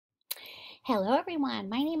Hello everyone,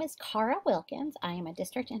 my name is Cara Wilkins. I am a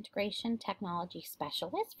District Integration Technology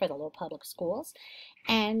Specialist for the Lowell Public Schools,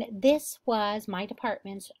 and this was my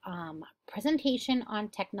department's presentation on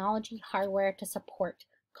technology hardware to support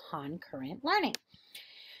concurrent learning.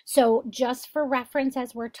 So just for reference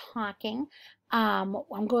as we're talking,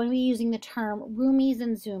 I'm going to be using the term roomies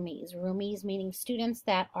and zoomies. Roomies meaning students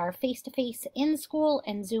that are face-to-face in school,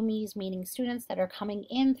 and zoomies meaning students that are coming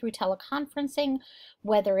in through teleconferencing,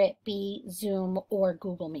 whether it be Zoom or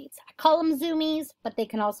Google Meets. I call them zoomies, but they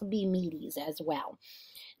can also be meeties as well.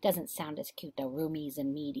 Doesn't sound as cute though, roomies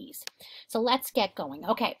and meaties. So let's get going.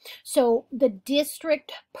 Okay, so the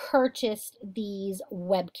district purchased these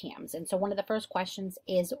webcams. And so one of the first questions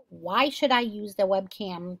is, why should I use the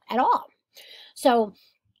webcam at all? So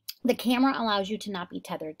the camera allows you to not be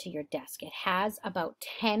tethered to your desk. It has about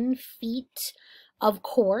 10 feet of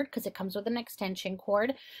cord because it comes with an extension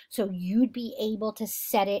cord. So you'd be able to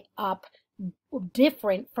set it up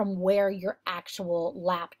different from where your actual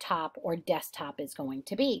laptop or desktop is going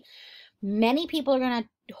to be. Many people are going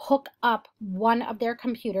to hook up one of their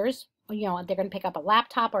computers, they're going to pick up a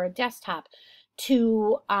laptop or a desktop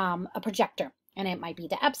to a projector. And it might be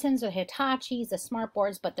the Epsons or the Hitachis, the smart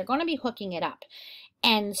boards, but they're going to be hooking it up.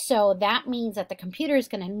 And so that means that the computer is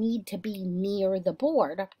going to need to be near the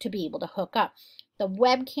board to be able to hook up. The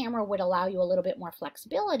web camera would allow you a little bit more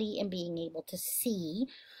flexibility in being able to see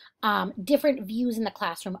different views in the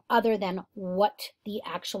classroom other than what the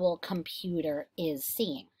actual computer is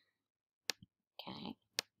seeing. Okay.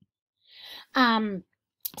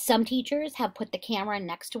 Some teachers have put the camera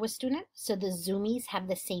next to a student, so the zoomies have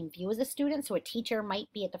the same view as a student. So a teacher might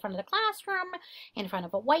be at the front of the classroom in front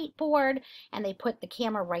of a whiteboard, and they put the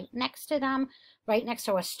camera right next to them, right next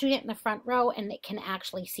to a student in the front row, and they can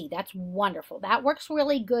actually see. That's wonderful. That works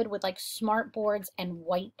really good with like smart boards and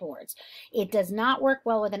whiteboards. It does not work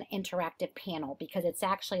well with an interactive panel because it's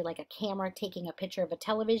actually like a camera taking a picture of a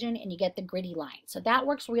television and you get the gritty line. So that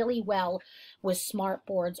works really well with smart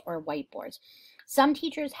boards or whiteboards. Some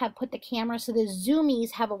teachers have put the camera so the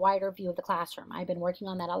zoomies have a wider view of the classroom. I've been working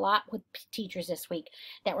on that a lot with teachers this week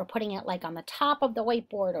that were putting it like on the top of the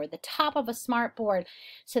whiteboard or the top of a smart board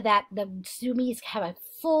so that the zoomies have a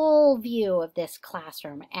full view of this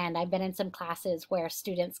classroom. And I've been in some classes where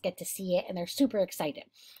students get to see it and they're super excited.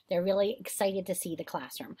 They're really excited to see the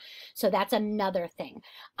classroom. So that's another thing.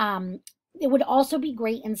 It would also be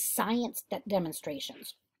great in science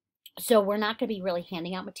demonstrations. So we're not going to be really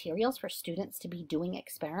handing out materials for students to be doing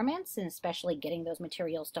experiments and especially getting those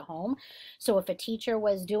materials to home. So if a teacher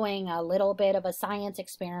was doing a little bit of a science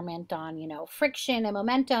experiment on, friction and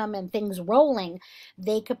momentum and things rolling,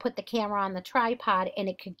 they could put the camera on the tripod and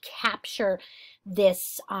it could capture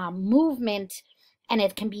this movement, and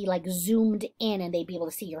it can be like zoomed in and they'd be able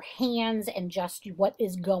to see your hands and just what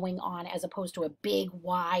is going on as opposed to a big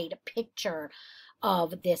wide picture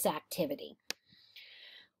of this activity.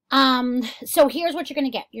 So here's what you're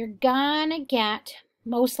going to get. You're going to get,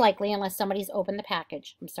 most likely, unless somebody's opened the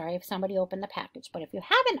package. I'm sorry if somebody opened the package, but if you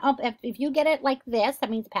haven't, if you get it like this, that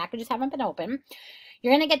means the packages haven't been open.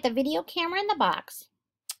 You're going to get the video camera in the box.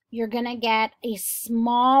 You're going to get a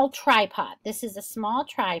small tripod. This is a small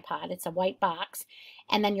tripod. It's a white box.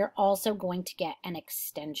 And then you're also going to get an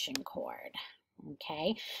extension cord.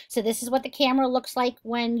 Okay, so this is what the camera looks like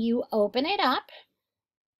when you open it up.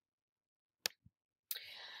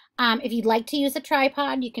 If you'd like to use a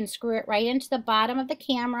tripod, you can screw it right into the bottom of the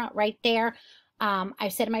camera right there.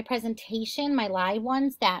 I've said in my presentation, my live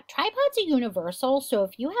ones, that tripods are universal. So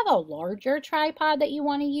if you have a larger tripod that you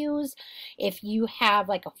want to use, if you have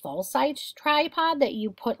like a full-size tripod that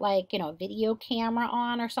you put like, a video camera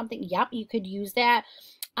on or something, yep, you could use that.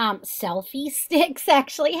 Selfie sticks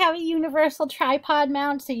actually have a universal tripod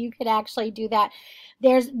mount, so you could actually do that.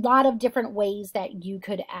 There's a lot of different ways that you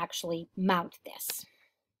could actually mount this.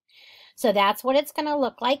 So that's what it's going to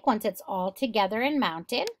look like once it's all together and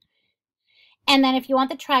mounted. And then if you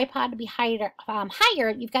want the tripod to be higher,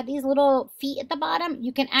 you've got these little feet at the bottom.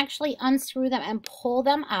 You can actually unscrew them and pull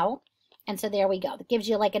them out. And so there we go. That gives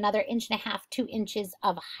you like another 1.5 to 2 inches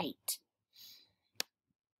of height.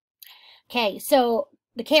 Okay, so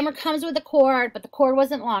the camera comes with a cord, but the cord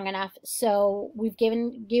wasn't long enough. So we've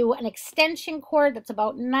given you an extension cord that's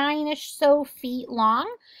about 9-ish so feet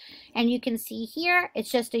long. And you can see here,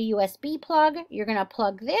 it's just a USB plug. You're going to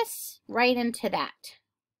plug this right into that.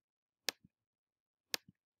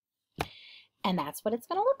 And that's what it's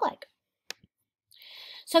going to look like.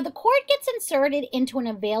 So the cord gets inserted into an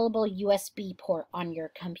available USB port on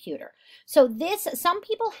your computer. So some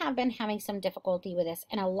people have been having some difficulty with this,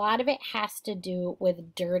 and a lot of it has to do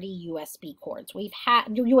with dirty USB cords. We've had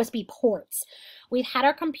USB ports. We've had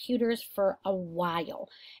our computers for a while,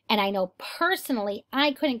 and I know personally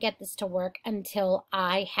I couldn't get this to work until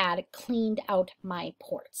I had cleaned out my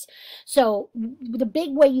ports. So the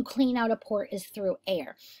big way you clean out a port is through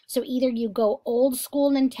air. So either you go old school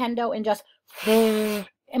Nintendo and just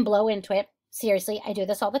and blow into it. Seriously, I do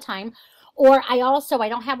this all the time. Or I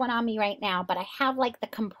don't have one on me right now, but I have like the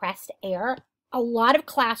compressed air. A lot of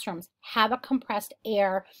classrooms have a compressed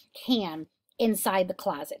air can inside the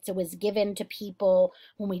closets. It was given to people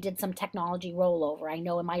when we did some technology rollover. I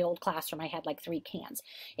know in my old classroom I had like 3 cans.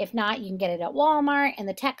 If not, you can get it at Walmart in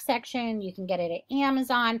the tech section. You can get it at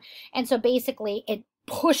Amazon. And so basically it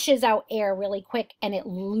pushes out air really quick and it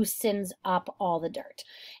loosens up all the dirt.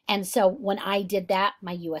 And so when I did that,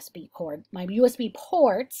 my USB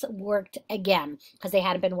ports worked again because they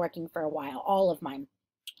hadn't been working for a while, all of mine.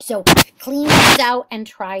 So clean these out and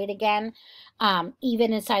try it again.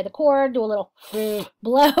 Even inside the cord, do a little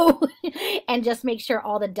blow and just make sure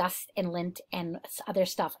all the dust and lint and other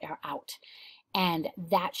stuff are out. And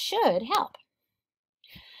that should help.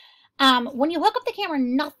 When you hook up the camera,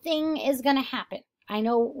 nothing is going to happen. I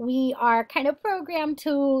know we are kind of programmed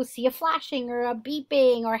to see a flashing or a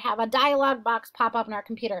beeping or have a dialog box pop up on our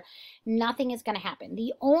computer. Nothing is going to happen.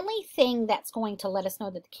 The only thing that's going to let us know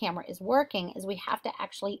that the camera is working is we have to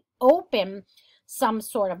actually open some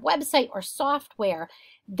sort of website or software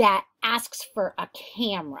that asks for a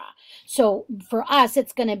camera. So for us,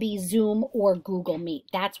 it's going to be Zoom or Google Meet.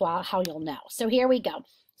 That's how you'll know. So here we go.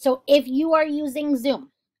 So if you are using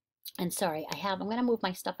Zoom, and sorry, I'm going to move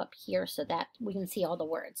my stuff up here so that we can see all the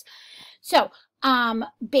words. So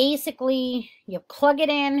basically, you plug it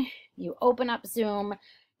in, you open up Zoom,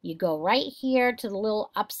 you go right here to the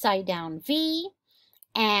little upside down V,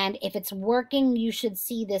 and if it's working, you should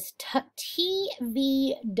see this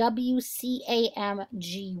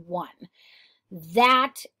TVWCAMG1.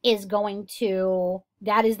 That is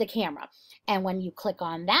the camera. And when you click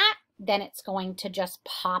on that, then it's going to just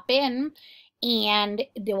pop in and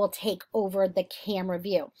it will take over the camera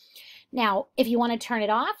view. Now, if you want to turn it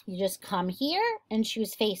off, you just come here and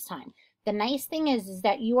choose FaceTime. The nice thing is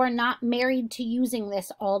that you are not married to using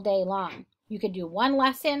this all day long. You could do one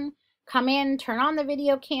lesson, come in, turn on the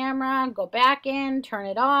video camera, go back in, turn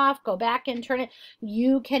it off, go back in, turn it.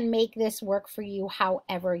 You can make this work for you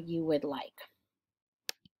however you would like.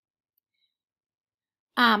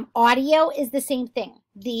 Audio is the same thing.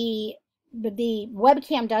 The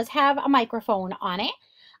webcam does have a microphone on it.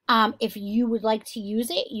 If you would like to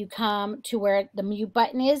use it, you come to where the mute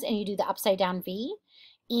button is and you do the upside down V.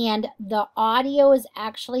 And the audio is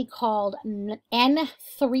actually called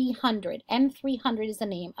N300. N300 is the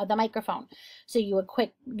name of the microphone. So you would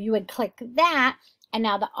click that, and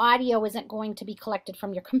now the audio isn't going to be collected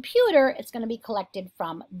from your computer. It's going to be collected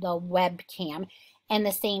from the webcam. And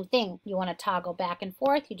the same thing, you want to toggle back and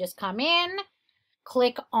forth. You just come in,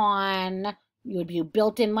 click on, you would be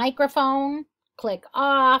built-in microphone, click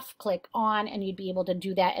off, click on, and you'd be able to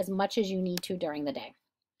do that as much as you need to during the day.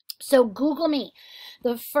 So Google Meet.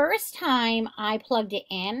 The first time I plugged it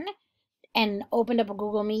in and opened up a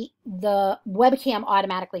Google Meet, the webcam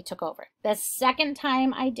automatically took over. The second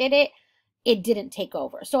time I did it, it didn't take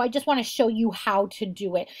over. So I just want to show you how to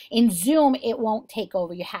do it. In Zoom, it won't take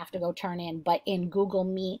over. You have to go turn in. But in Google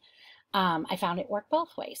Meet, I found it worked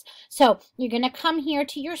both ways. So you're going to come here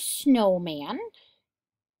to your snowman.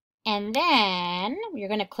 And then you're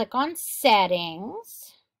going to click on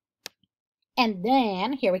Settings. And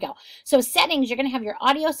then, here we go. So settings, you're going to have your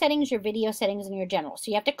audio settings, your video settings, and your general. So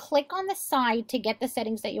you have to click on the side to get the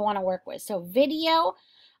settings that you want to work with. So video,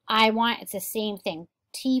 it's the same thing.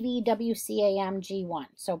 TV WCAMG1.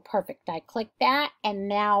 So perfect. I click that and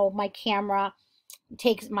now my webcam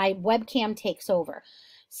takes over.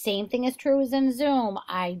 Same thing is true as in Zoom.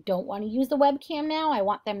 I don't want to use the webcam now. I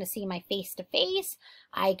want them to see my face to face.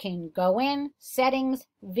 I can go in, settings,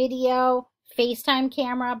 video, FaceTime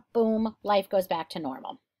camera, boom, life goes back to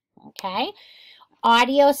normal. Okay.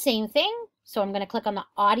 Audio, same thing. So I'm going to click on the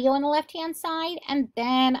audio on the left-hand side, and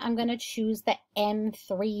then I'm going to choose the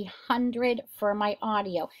N300 for my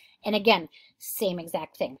audio. And again, same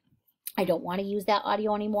exact thing. I don't want to use that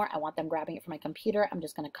audio anymore. I want them grabbing it from my computer. I'm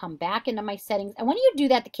just going to come back into my settings. And when you do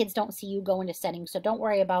that, the kids don't see you go into settings. So don't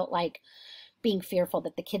worry about like being fearful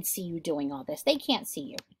that the kids see you doing all this. They can't see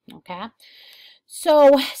you. Okay.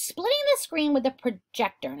 So splitting the screen with the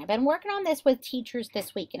projector, and I've been working on this with teachers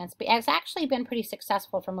this week, and it's actually been pretty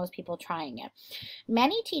successful for most people trying it.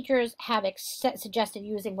 Many teachers have suggested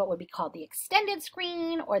using what would be called the extended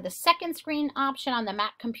screen or the second screen option on the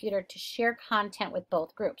Mac computer to share content with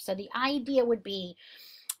both groups. So the idea would be,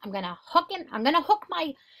 I'm gonna hook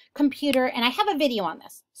my computer, and I have a video on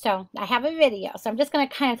this. So I have a video. So I'm just gonna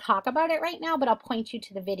kind of talk about it right now, but I'll point you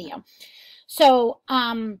to the video. So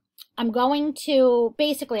I'm going to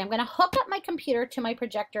hook up my computer to my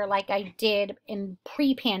projector like I did in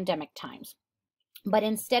pre-pandemic times. But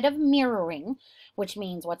instead of mirroring, which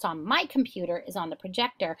means what's on my computer is on the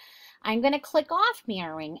projector, I'm going to click off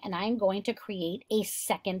mirroring and I'm going to create a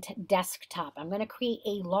second desktop. I'm going to create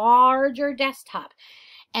a larger desktop.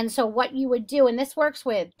 And so what you would do, and this works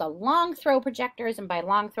with the long throw projectors, and by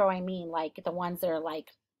long throw I mean like the ones that are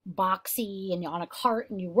like boxy and you're on a cart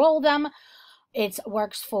and you roll them. It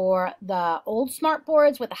works for the old smart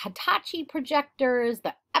boards with the Hitachi projectors,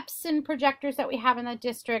 the Epson projectors that we have in the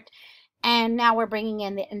district. And now we're bringing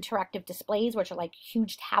in the interactive displays, which are like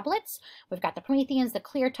huge tablets. We've got the Prometheans, the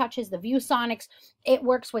Clear Touches, the ViewSonics. It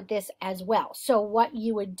works with this as well. So what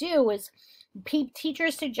you would do is,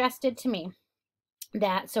 teachers suggested to me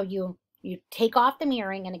that, so you take off the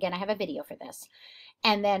mirroring, and again, I have a video for this.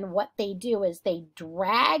 And then what they do is they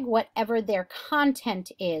drag whatever their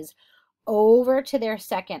content is over to their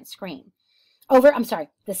second screen.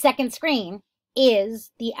 The second screen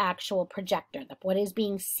is the actual projector, what is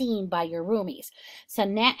being seen by your roomies. So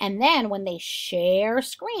now, and then when they share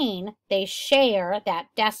screen, they share that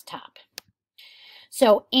desktop.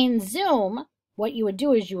 So in Zoom, what you would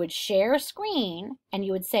do is you would share screen and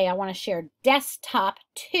you would say, I want to share desktop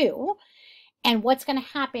 2. And what's going to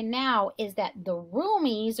happen now is that the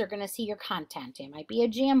roomies are going to see your content. It might be a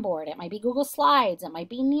Jamboard, it might be Google Slides, it might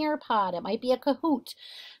be Nearpod, it might be a Kahoot.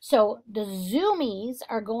 So the roomies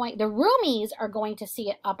are going to see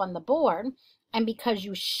it up on the board. And because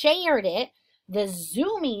you shared it, the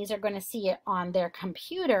Zoomies are going to see it on their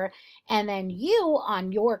computer. And then you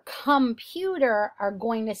on your computer are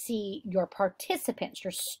going to see your participants,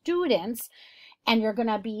 your students, and you're going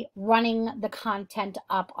to be running the content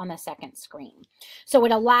up on the second screen. So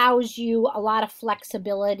it allows you a lot of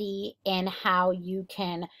flexibility in how you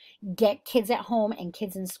can get kids at home and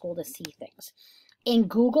kids in school to see things. In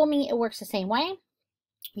Google Meet, it works the same way.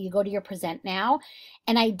 You go to your Present Now,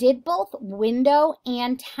 and I did both window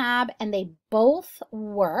and tab, and they both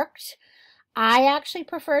worked. I actually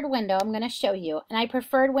preferred window. I'm going to show you. And I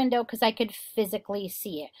preferred window because I could physically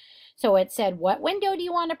see it. So it said, what window do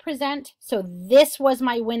you want to present? So this was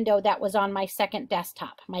my window that was on my second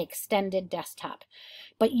desktop, my extended desktop.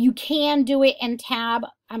 But you can do it in tab.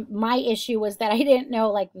 My issue was that I didn't know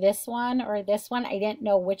like this one or this one. I didn't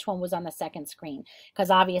know which one was on the second screen because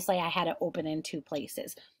obviously I had it open in 2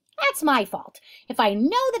 places. That's my fault. If I know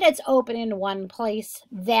that it's open in one place,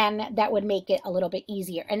 then that would make it a little bit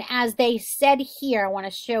easier. And as they said here, I want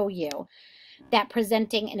to show you that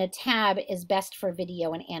presenting in a tab is best for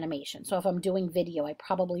video and animation. So if I'm doing video, I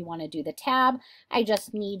probably want to do the tab. I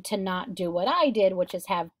just need to not do what I did, which is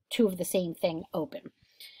have 2 of the same thing open.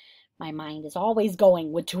 My mind is always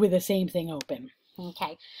going with 2 of the same thing open.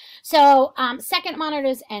 Okay, so second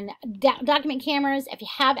monitors and document cameras, if you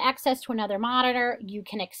have access to another monitor, you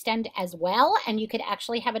can extend as well, and you could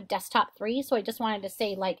actually have a desktop 3. So I just wanted to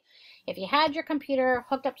say, like, if you had your computer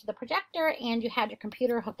hooked up to the projector and you had your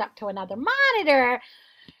computer hooked up to another monitor,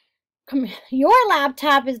 your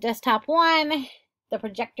laptop is desktop 1, the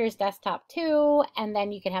projector is desktop 2, and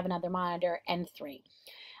then you can have another monitor and 3.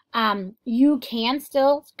 You can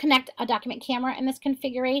still connect a document camera in this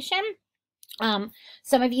configuration.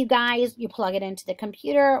 Some of you guys, you plug it into the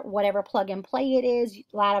computer, whatever plug and play it is.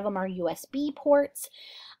 A lot of them are USB ports.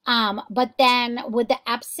 But then with the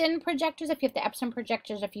Epson projectors, if you have the Epson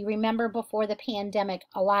projectors, if you remember before the pandemic,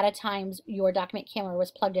 a lot of times your document camera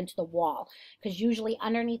was plugged into the wall because usually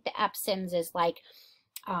underneath the Epsons is like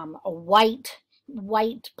a white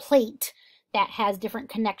plate that has different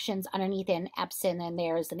connections underneath an Epson, and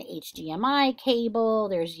there's an HDMI cable,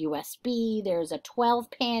 there's USB, there's a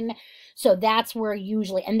 12-pin. So that's where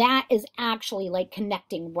usually, and that is actually like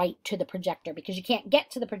connecting right to the projector because you can't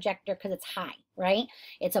get to the projector because it's high, right?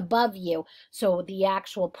 It's above you. So the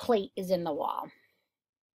actual plate is in the wall.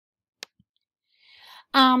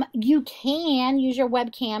 You can use your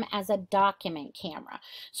webcam as a document camera.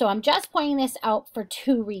 So I'm just pointing this out for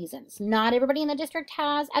 2 reasons. Not everybody in the district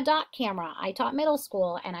has a dot camera. I taught middle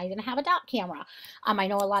school and I didn't have a dot camera. I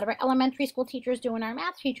know a lot of our elementary school teachers do and our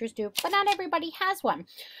math teachers do, but not everybody has one.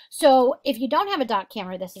 So if you don't have a dot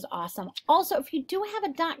camera, this is awesome. Also, if you do have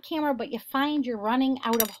a dot camera, but you find you're running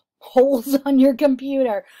out of holes on your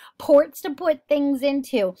computer, ports to put things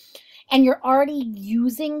into, and you're already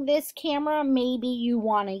using this camera, maybe you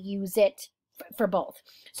want to use it for both.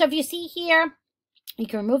 So if you see here, you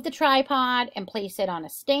can remove the tripod and place it on a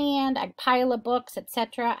stand, a pile of books,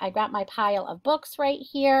 etc. I got my pile of books right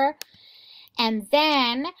here. And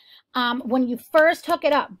then when you first hook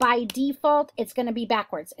it up, by default, it's going to be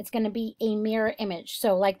backwards. It's going to be a mirror image.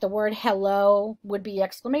 So like the word hello would be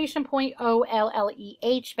exclamation point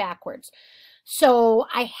OLLEH backwards. So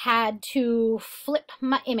I had to flip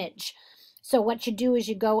my image. So what you do is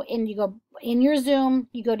you go in your Zoom,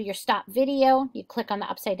 you go to your stop video, you click on the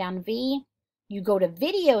upside down V, you go to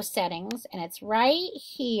video settings, and it's right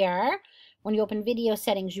here. When you open video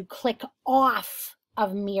settings, you click off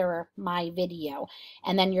of mirror my video,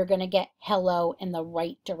 and then you're going to get hello in the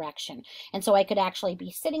right direction. And so I could actually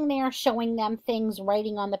be sitting there showing them things,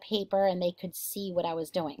 writing on the paper, and they could see what I was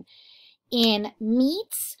doing. In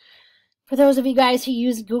Meets, for those of you guys who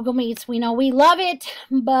use Google Meets, we know we love it,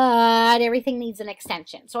 but everything needs an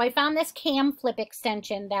extension. So I found this Cam Flip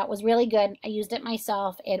extension that was really good. I used it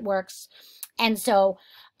myself. It works. And so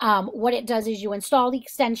what it does is you install the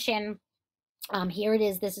extension. Here it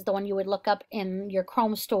is. This is the one you would look up in your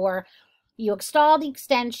Chrome store. You install the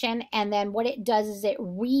extension, and then what it does is it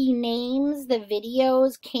renames the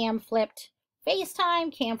videos Cam Flipped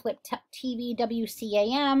FaceTime, Cam Flipped TV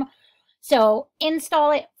WCAM. So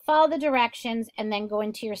install it, follow the directions, and then go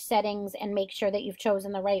into your settings and make sure that you've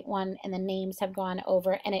chosen the right one and the names have gone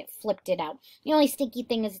over, and it flipped it out. The only sticky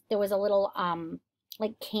thing is there was a little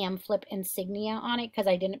like Cam Flip insignia on it because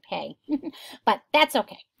I didn't pay. But that's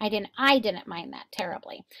okay. I didn't mind that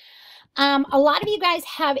terribly. A lot of you guys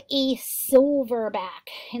have a silverback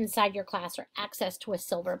inside your class, or access to a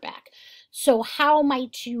silverback. So how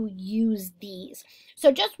might you use these?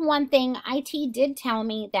 So just one thing, IT did tell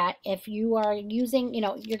me that if you are using,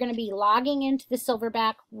 you're going to be logging into the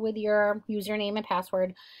silverback with your username and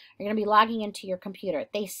password. You're going to be logging into your computer.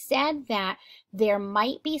 They said that there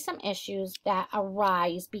might be some issues that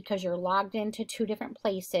arise because you're logged into two different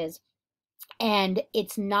places. And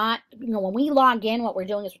it's not, when we log in, what we're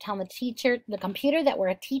doing is we're telling the computer that we're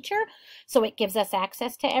a teacher, so it gives us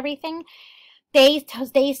access to everything. They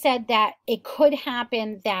said that it could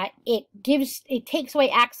happen that it takes away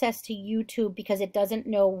access to YouTube because it doesn't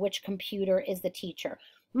know which computer is the teacher.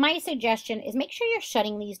 My suggestion is make sure you're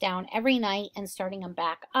shutting these down every night and starting them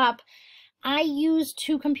back up. I used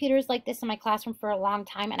two computers like this in my classroom for a long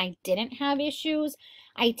time, and I didn't have issues.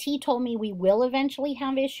 IT told me we will eventually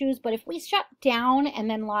have issues, but if we shut down and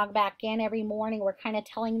then log back in every morning, we're kind of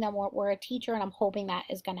telling them we're a teacher, and I'm hoping that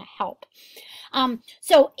is going to help.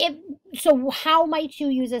 So how might you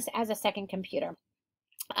use this as a second computer?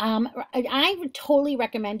 I would totally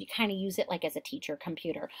recommend you kind of use it like as a teacher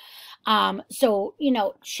computer. So,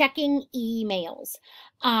 checking emails.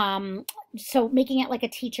 So making it like a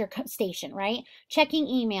teacher station, right? Checking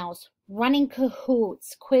emails, running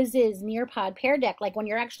Kahoots, quizzes, Nearpod, Pear Deck. Like when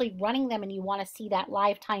you're actually running them and you want to see that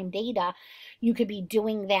live time data, you could be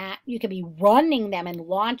doing that. You could be running them and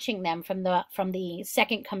launching them from the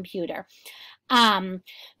second computer.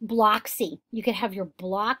 Blocksy. You could have your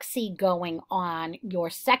Blocksy going on your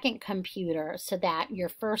second computer so that your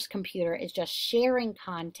first computer is just sharing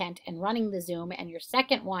content and running the Zoom, and your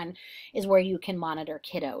second one is where you can monitor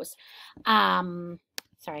kiddos.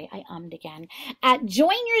 Sorry, I ummed again.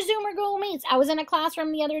 Join your Zoom or Google Meets. I was in a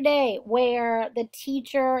classroom the other day where the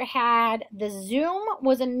teacher had the Zoom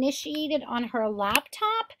was initiated on her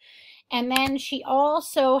laptop, and then she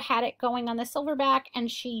also had it going on the silverback,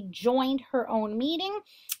 and she joined her own meeting.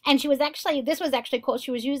 And this was actually cool.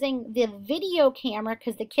 She was using the video camera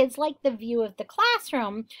because the kids liked the view of the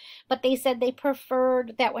classroom, but they said they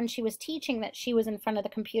preferred that when she was teaching that she was in front of the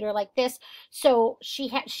computer like this. So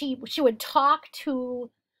she would talk to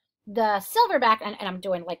the silverback, and I'm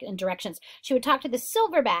doing like in directions. She would talk to the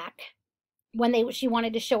silverback when she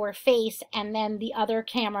wanted to show her face, and then the other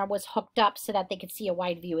camera was hooked up so that they could see a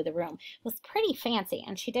wide view of the room. It was pretty fancy,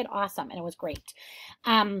 and she did awesome, and it was great.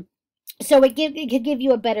 So it could give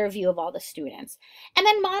you a better view of all the students. And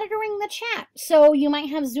then monitoring the chat. So you might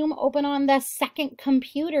have Zoom open on the second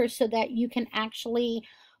computer so that you can actually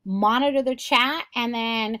monitor the chat. And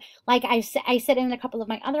then, like I said in a couple of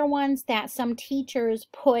my other ones, that some teachers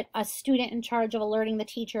put a student in charge of alerting the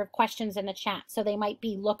teacher of questions in the chat, so they might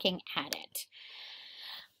be looking at it.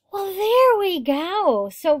 Well, there we go.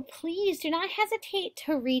 So please do not hesitate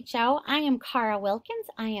to reach out. I am Cara Wilkins.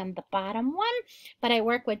 I am the bottom one, but I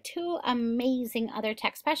work with two amazing other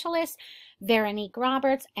tech specialists, Veronique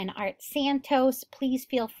Roberts and Art Santos. Please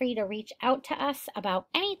feel free to reach out to us about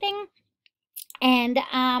anything. And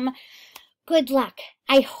Good luck.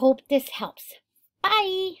 I hope this helps.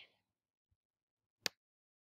 Bye.